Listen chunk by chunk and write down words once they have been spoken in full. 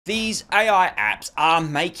These AI apps are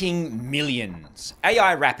making millions.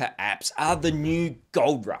 AI wrapper apps are the new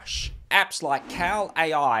gold rush. Apps like Cal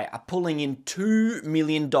AI are pulling in $2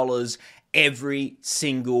 million every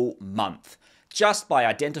single month just by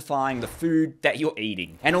identifying the food that you're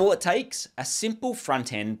eating. And all it takes? A simple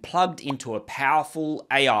front end plugged into a powerful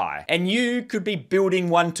AI. And you could be building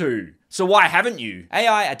one too. So why haven't you?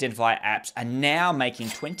 AI identifier apps are now making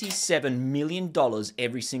 $27 million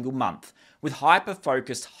every single month, with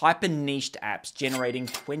hyper-focused, hyper-niched apps generating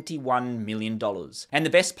 $21 million. And the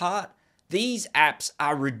best part? These apps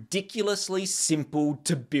are ridiculously simple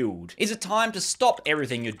to build. Is it time to stop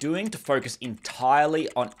everything you're doing to focus entirely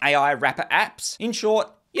on AI wrapper apps? In short,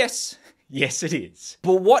 yes. Yes, it is.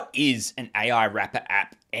 But what is an AI wrapper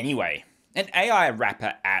app anyway? An AI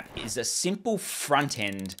wrapper app is a simple front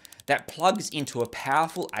end that plugs into a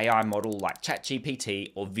powerful AI model like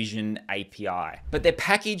ChatGPT or Vision API. But they're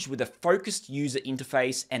packaged with a focused user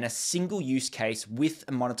interface and a single use case with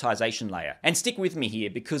a monetization layer. And stick with me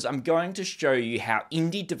here because I'm going to show you how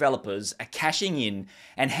indie developers are cashing in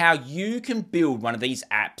and how you can build one of these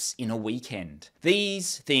apps in a weekend.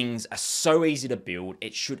 These things are so easy to build,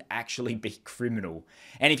 it should actually be criminal.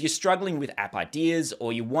 And if you're struggling with app ideas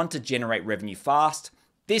or you want to generate revenue fast,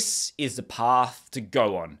 this is the path to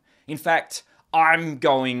go on. In fact, I'm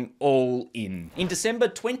going all in. In December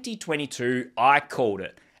 2022, I called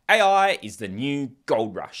it. AI is the new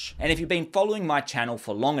gold rush. And if you've been following my channel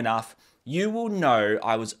for long enough, you will know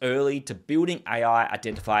I was early to building AI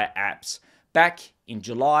identifier apps back in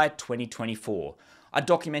July 2024. I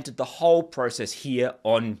documented the whole process here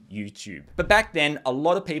on YouTube. But back then, a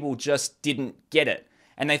lot of people just didn't get it.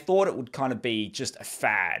 And they thought it would kind of be just a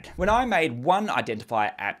fad. When I made one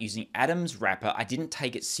identifier app using Adam's wrapper, I didn't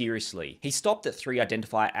take it seriously. He stopped at 3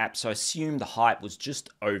 identifier apps, so I assumed the hype was just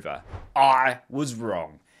over. I was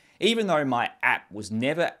wrong. Even though my app was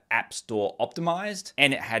never App Store optimized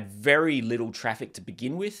and it had very little traffic to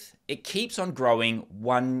begin with, it keeps on growing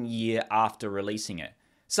 1 year after releasing it.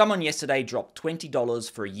 Someone yesterday dropped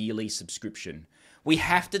 $20 for a yearly subscription. We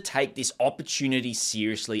have to take this opportunity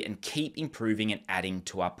seriously and keep improving and adding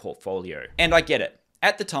to our portfolio. And I get it.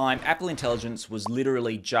 At the time, Apple Intelligence was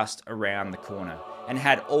literally just around the corner and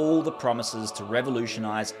had all the promises to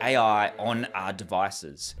revolutionize AI on our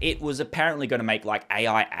devices. It was apparently going to make like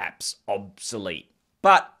AI apps obsolete,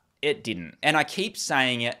 but it didn't. And I keep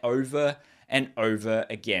saying it over and over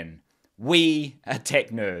again. We are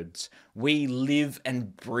tech nerds. We live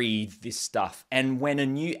and breathe this stuff. And when a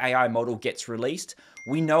new AI model gets released,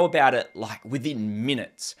 we know about it like within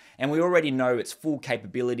minutes. And we already know its full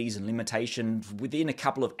capabilities and limitations within a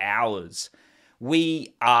couple of hours.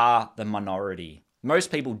 We are the minority.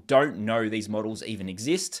 Most people don't know these models even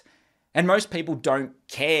exist. And most people don't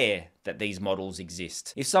care that these models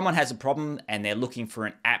exist. If someone has a problem and they're looking for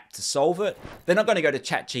an app to solve it, they're not going to go to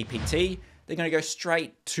ChatGPT. They're going to go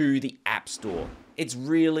straight to the App Store. It's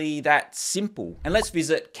really that simple. And let's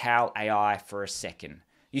visit Cal AI for a second.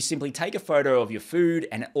 You simply take a photo of your food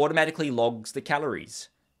and it automatically logs the calories.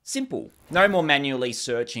 Simple. No more manually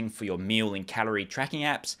searching for your meal in calorie tracking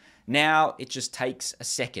apps. Now it just takes a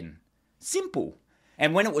second. Simple.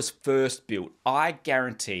 And when it was first built, I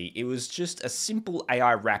guarantee it was just a simple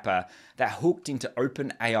AI wrapper that hooked into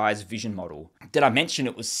OpenAI's vision model. Did I mention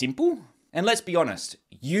it was simple? And let's be honest,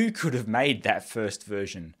 you could have made that first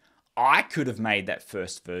version. I could have made that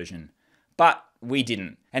first version, but we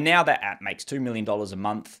didn't. And now that app makes $2 million a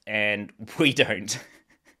month and we don't.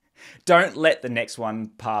 Don't let the next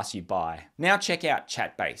one pass you by. Now check out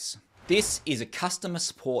Chatbase. This is a customer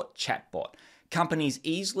support chatbot. Companies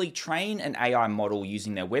easily train an AI model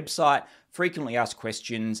using their website, frequently asked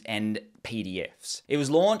questions, and PDFs. It was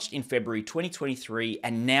launched in February 2023,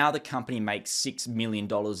 and now the company makes $6 million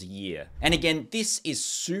a year. And again, this is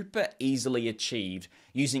super easily achieved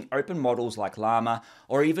using open models like Llama,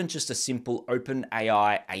 or even just a simple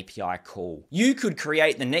OpenAI API call. You could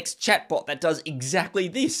create the next chatbot that does exactly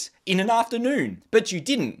this in an afternoon, but you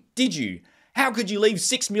didn't, did you? How could you leave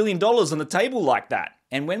 $6 million on the table like that?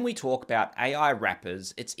 And when we talk about AI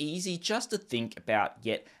wrappers, it's easy just to think about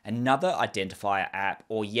yet another identifier app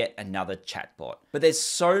or yet another chatbot. But there's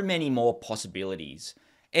so many more possibilities.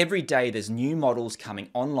 Every day there's new models coming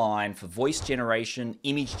online for voice generation,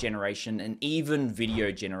 image generation, and even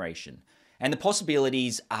video generation. And the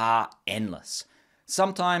possibilities are endless.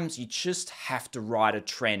 Sometimes you just have to ride a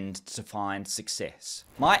trend to find success.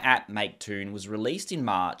 My app MakeToon was released in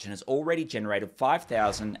March and has already generated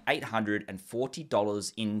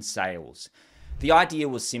 $5,840 in sales. The idea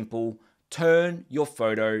was simple: turn your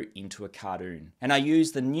photo into a cartoon. And I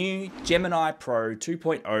used the new Gemini Pro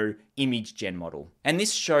 2.0 image gen model. And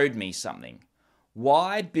this showed me something.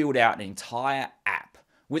 Why build out an entire app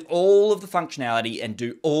with all of the functionality and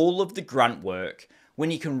do all of the grunt work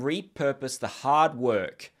when you can repurpose the hard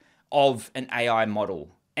work of an AI model?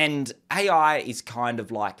 And AI is kind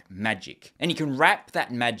of like magic, and you can wrap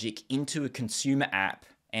that magic into a consumer app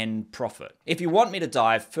and profit. If you want me to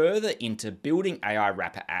dive further into building AI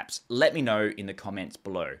wrapper apps, let me know in the comments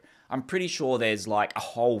below. I'm pretty sure there's like a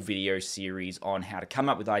whole video series on how to come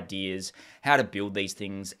up with ideas, how to build these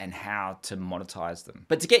things, and how to monetize them.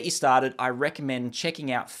 But to get you started, I recommend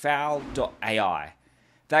checking out Fowl.ai.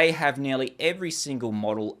 They have nearly every single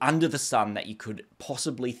model under the sun that you could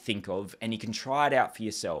possibly think of, and you can try it out for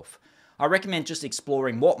yourself. I recommend just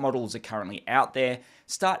exploring what models are currently out there,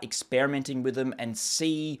 start experimenting with them, and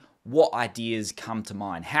see what ideas come to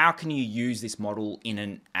mind. How can you use this model in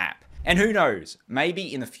an app? And who knows,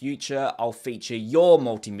 maybe in the future I'll feature your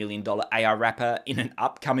multi-million-dollar AI wrapper in an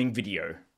upcoming video.